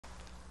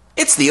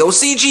It's the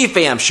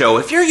OCGFAM show.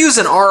 If you're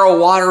using RO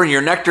water in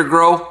your Nectar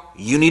grow,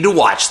 you need to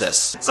watch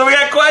this. So we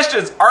got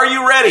questions. Are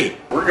you ready?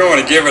 We're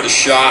going to give it a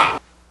shot.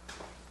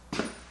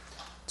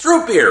 It's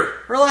root beer.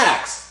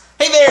 Relax.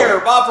 Hey there,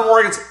 Bob from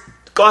Oregon's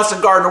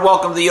Constant Gardener.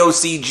 Welcome to the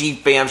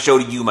OCGFAM show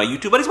to you, my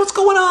YouTube buddies. What's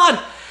going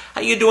on? How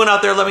you doing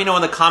out there? Let me know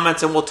in the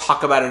comments and we'll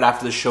talk about it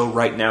after the show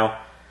right now.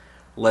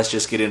 Let's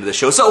just get into the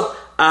show. So,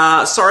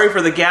 sorry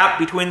for the gap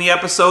between the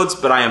episodes,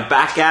 but I am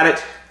back at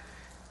it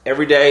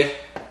every day.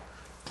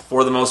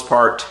 For the most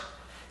part,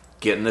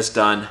 getting this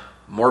done.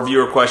 More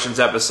viewer questions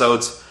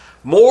episodes.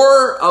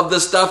 More of the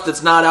stuff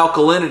that's not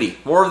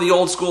alkalinity. More of the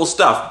old school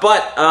stuff.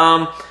 But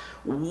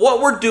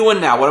what we're doing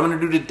now, what I'm going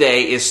to do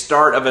today is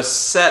start of a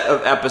set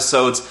of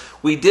episodes.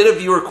 We did a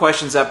viewer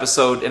questions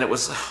episode and it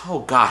was,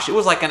 oh gosh, it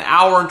was like an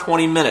hour and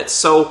 20 minutes.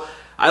 So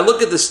I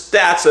look at the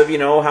stats of,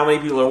 how many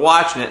people are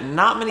watching it.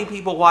 Not many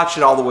people watch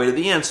it all the way to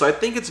the end. So I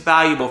think it's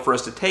valuable for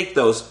us to take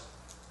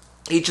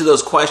each of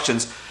those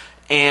questions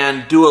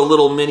and do a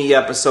little mini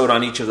episode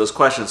on each of those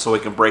questions so we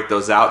can break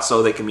those out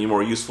so they can be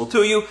more useful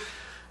to you.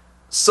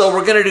 So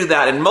we're going to do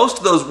that, and most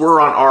of those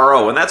were on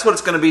RO, and that's what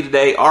it's going to be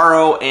today,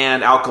 RO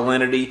and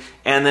alkalinity,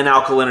 and then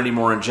alkalinity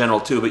more in general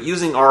too, but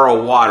using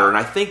RO water, and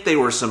I think they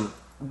were some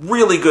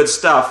really good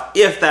stuff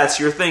if that's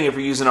your thing, if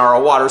you're using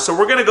RO water. So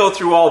we're going to go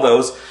through all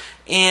those,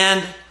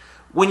 and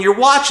when you're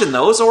watching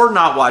those, or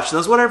not watching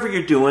those, whatever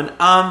you're doing,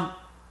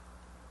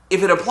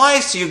 if it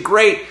applies to you,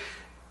 great.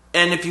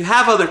 And if you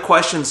have other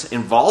questions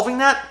involving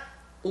that,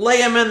 lay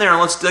them in there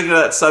and let's dig into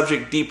that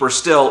subject deeper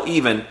still,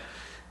 even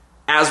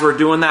as we're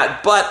doing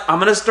that. But I'm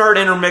going to start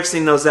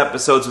intermixing those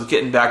episodes with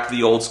getting back to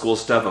the old school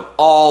stuff of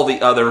all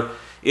the other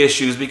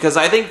issues, because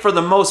I think for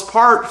the most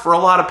part, for a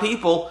lot of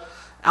people,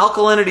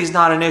 alkalinity is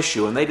not an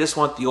issue and they just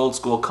want the old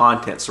school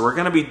content. So we're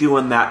going to be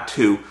doing that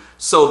too.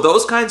 So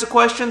those kinds of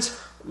questions,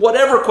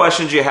 whatever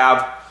questions you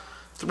have,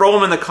 throw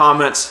them in the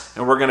comments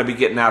and we're going to be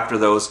getting after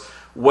those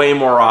way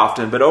more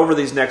often. But over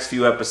these next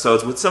few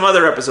episodes, with some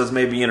other episodes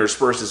maybe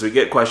interspersed as we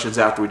get questions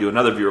after we do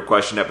another viewer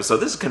question episode.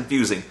 This is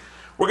confusing.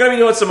 We're going to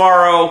be doing some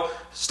RO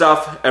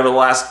stuff over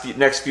the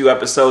next few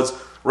episodes.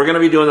 We're going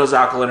to be doing those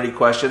alkalinity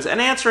questions and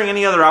answering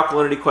any other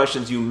alkalinity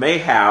questions you may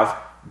have,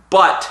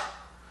 but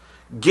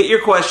get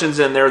your questions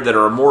in there that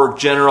are more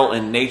general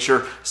in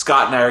nature.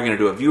 Scott and I are going to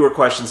do a viewer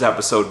questions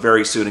episode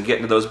very soon and get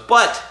into those,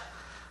 but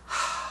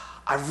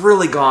I've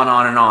really gone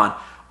on and on.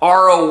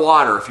 RO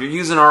water, if you're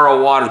using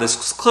RO water,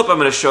 this clip I'm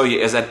going to show you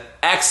is an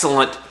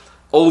excellent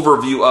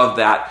overview of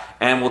that,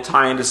 and we'll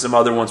tie into some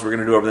other ones we're going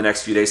to do over the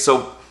next few days.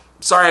 So,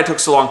 sorry I took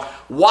so long.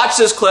 Watch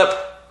this clip.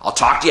 I'll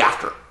talk to you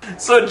after.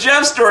 So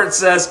Jeff Stewart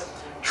says,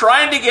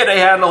 trying to get a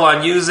handle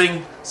on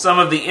using some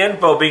of the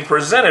info being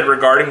presented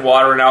regarding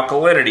water and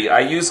alkalinity. I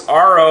use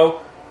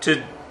RO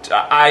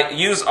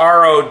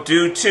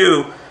due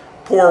to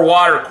poor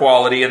water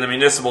quality in the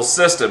municipal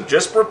system.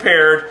 Just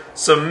prepared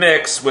some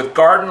mix with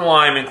garden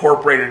lime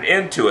incorporated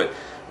into it.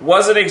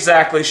 Wasn't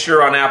exactly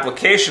sure on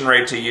application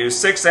rate to use.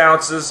 6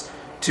 ounces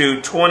to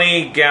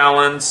 20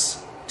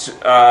 gallons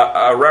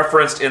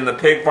referenced in the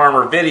pig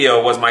farmer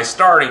video was my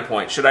starting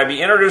point. Should I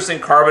be introducing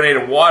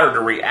carbonated water to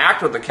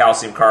react with the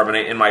calcium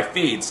carbonate in my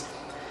feeds?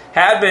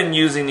 Had been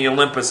using the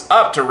Olympus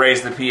Up to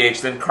raise the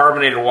pH, then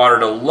carbonated water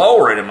to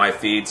lower it in my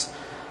feeds.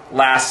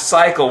 Last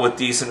cycle with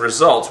decent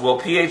results. Will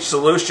pH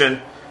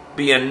solution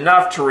be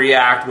enough to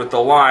react with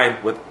the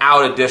lime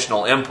without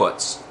additional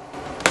inputs?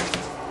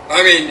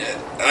 I mean,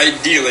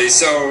 ideally.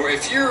 So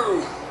if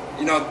you're,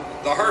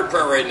 the hard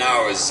part right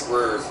now is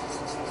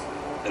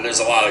and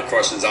there's a lot of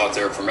questions out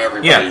there from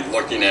everybody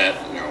looking at,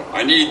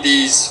 I need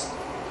these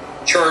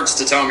charts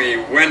to tell me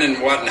when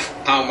and what and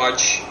how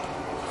much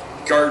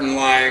garden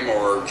lime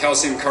or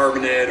calcium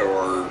carbonate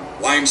or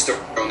limestone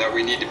that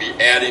we need to be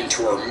adding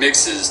to our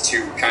mixes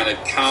to kind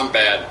of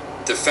combat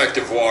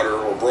defective water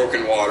or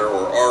broken water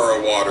or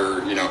RO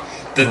water,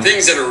 the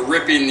things that are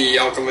ripping the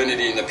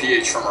alkalinity and the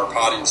pH from our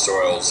potting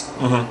soils.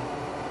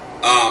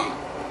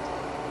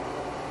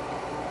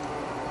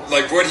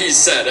 Like what he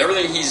said,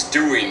 everything he's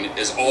doing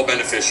is all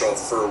beneficial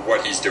for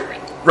what he's doing.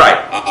 Right.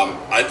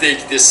 I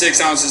think the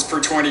 6 ounces per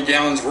 20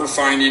 gallons, we're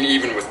finding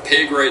even with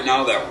pig right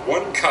now that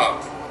 1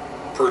 cup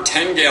per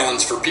 10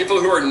 gallons for people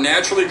who are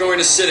naturally going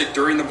acidic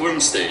during the bloom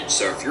stage.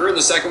 So if you're in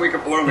the second week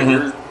of bloom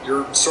and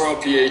your soil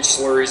pH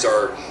slurries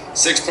are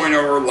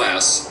 6.0 or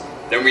less,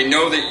 then we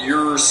know that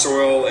your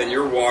soil and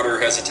your water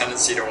has a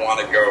tendency to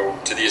want to go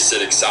to the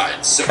acidic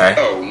side.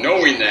 So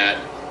knowing that,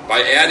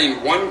 by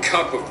adding 1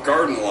 cup of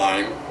garden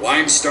lime,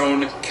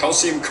 limestone,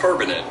 calcium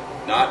carbonate,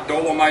 not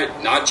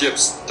dolomite, not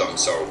gypsum,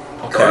 so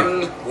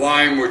garden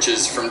lime, which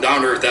is from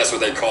down to earth, that's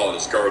what they call it,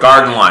 is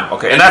garden lime.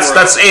 Okay, and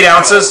that's 8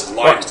 ounces?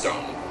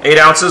 Limestone. 8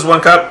 ounces,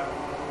 1 cup?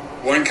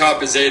 1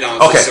 cup is 8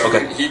 ounces. Okay,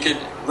 so he could,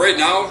 right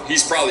now,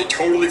 he's probably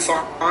totally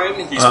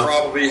fine. He's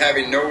probably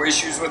having no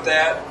issues with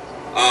that.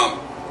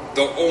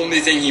 The only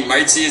thing he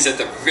might see is at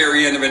the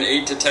very end of an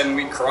 8 to 10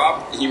 week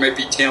crop, he might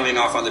be tailing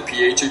off on the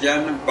pH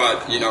again,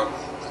 but,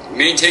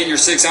 maintain your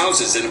 6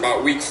 ounces. In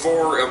about week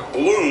 4 of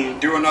bloom,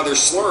 do another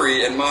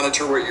slurry and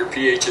monitor what your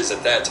pH is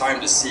at that time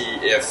to see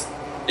if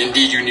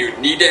indeed you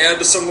need to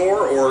add some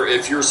more, or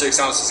if your 6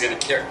 ounces is going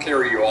to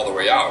carry you all the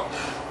way out.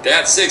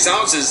 That 6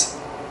 ounces,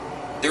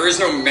 there is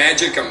no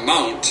magic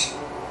amount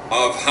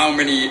of how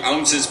many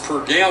ounces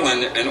per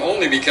gallon, and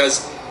only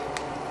because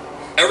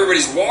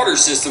everybody's water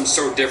system's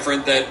so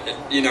different that,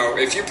 you know,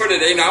 if you put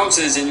it 8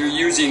 ounces and you're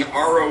using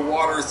RO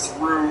water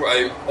through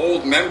an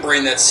old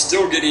membrane that's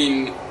still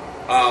getting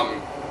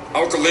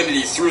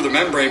alkalinity through the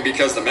membrane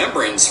because the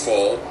membrane's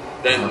full,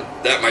 then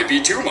that might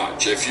be too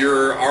much. If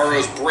your RO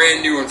is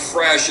brand new and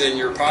fresh and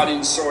you're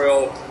potting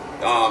soil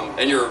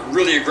and you're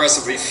really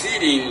aggressively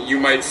feeding, you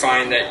might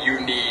find that you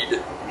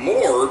need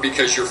more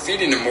because you're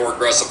feeding them more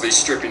aggressively,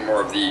 stripping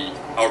more of the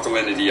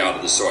alkalinity out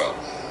of the soil.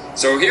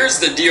 So here's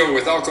the deal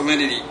with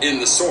alkalinity in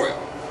the soil.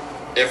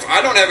 If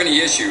I don't have any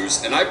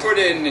issues and I put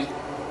in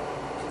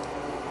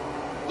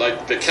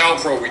like the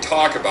CalPro we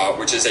talk about,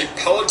 which is a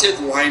pelleted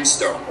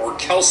limestone or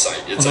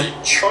calcite, it's a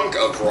chunk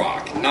of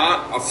rock,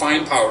 not a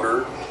fine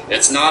powder.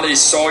 It's not a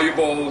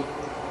soluble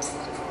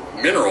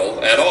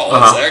mineral at all.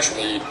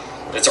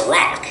 It's a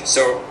rock.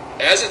 So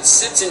as it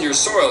sits in your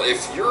soil,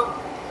 if your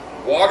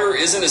water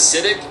isn't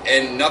acidic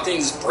and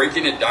nothing's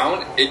breaking it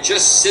down, it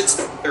just sits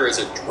there as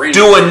a drain.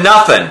 Doing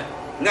nothing.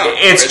 No,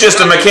 it's just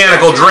a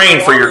mechanical drain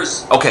for your...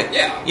 Okay.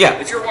 Yeah.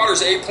 If your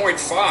water's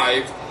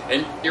 8.5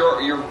 and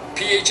your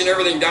pH and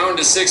everything down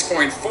to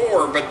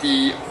 6.4, but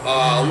the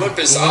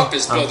Olympus up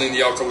is building the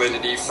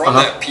alkalinity from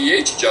that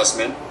pH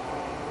adjustment,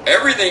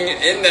 everything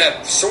in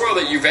that soil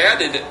that you've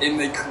added in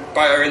the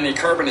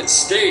carbonate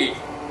state,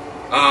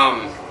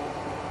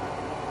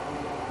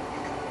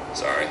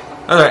 sorry.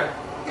 All right.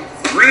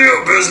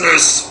 Real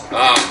business.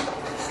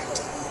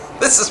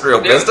 This is real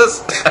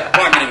business.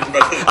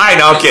 I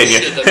know, I'm kidding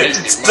you.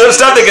 There's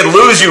stuff that can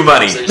lose you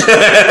money.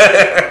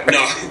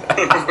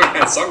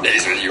 No, some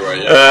days with you,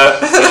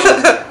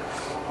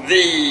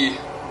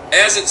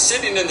 as it's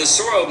sitting in the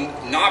soil,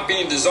 not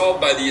being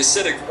dissolved by the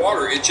acidic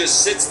water, it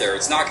just sits there.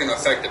 It's not going to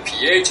affect the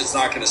pH. It's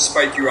not going to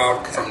spike you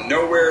out from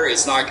nowhere.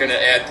 It's not going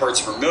to add parts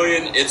per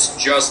million. It's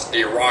just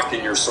a rock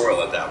in your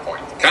soil at that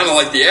point. Kind of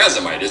like the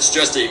azomite. It's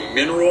just a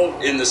mineral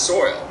in the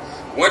soil.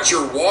 Once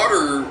your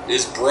water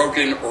is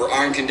broken or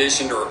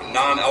unconditioned or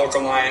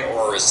non-alkaline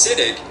or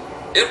acidic,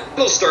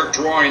 it'll start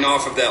drawing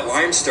off of that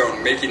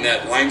limestone, making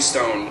that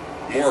limestone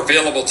more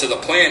available to the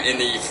plant in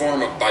the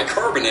form of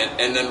bicarbonate,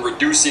 and then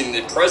reducing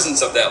the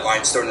presence of that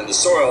limestone in the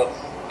soil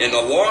in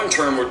the long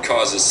term would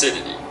cause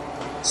acidity.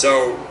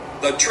 So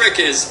the trick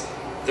is,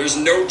 there's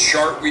no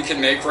chart we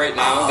can make right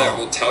now that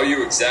will tell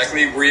you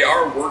exactly. We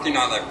are working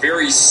on a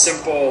very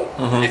simple,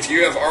 if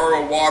you have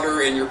RO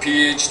water and your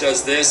pH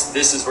does this,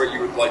 this is what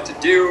you would like to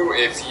do.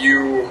 If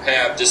you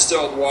have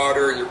distilled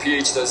water and your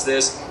pH does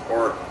this,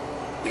 or,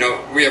 you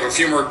know, we have a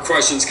few more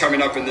questions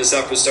coming up in this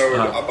episode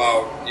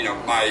about, you know,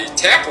 my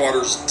tap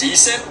water's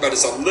decent, but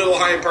it's a little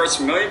high in parts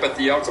per million, but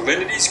the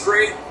alkalinity's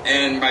great,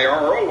 and my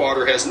RO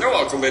water has no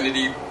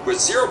alkalinity with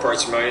 0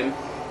 parts per million.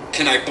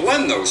 Can I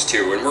blend those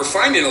two? And we're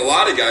finding a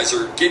lot of guys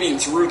are getting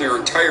through their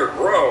entire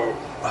grow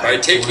by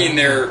taking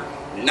their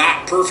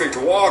not perfect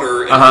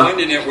water and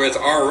blending it with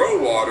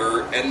RO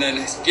water, and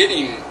then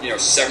getting, you know,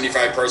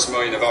 75 parts per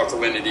million of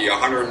alkalinity,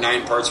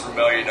 109 parts per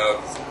million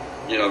of,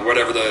 you know,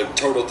 whatever the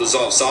total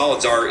dissolved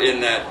solids are in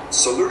that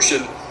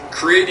solution,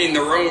 creating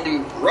their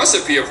own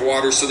recipe of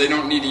water, so they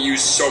don't need to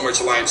use so much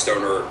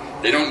limestone, or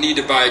they don't need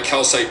to buy a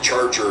calcite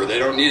charger, they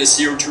don't need a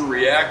CO2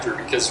 reactor,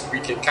 because we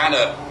can kind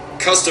of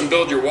custom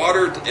build your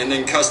water and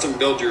then custom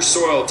build your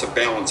soil to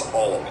balance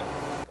all of it.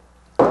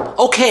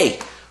 Okay,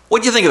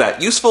 what do you think of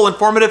that? Useful,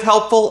 informative,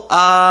 helpful?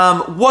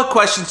 What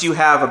questions do you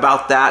have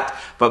about that?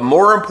 But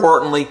more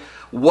importantly,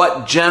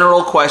 what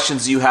general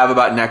questions do you have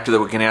about Nectar that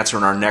we can answer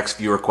in our next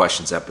viewer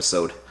questions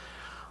episode?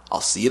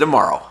 I'll see you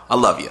tomorrow. I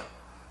love you.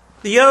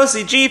 The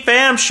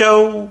OCGFAM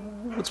show.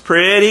 It's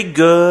pretty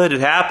good.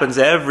 It happens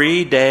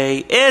every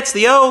day. It's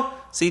the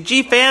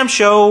OCGFAM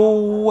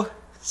show.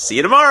 See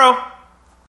you tomorrow.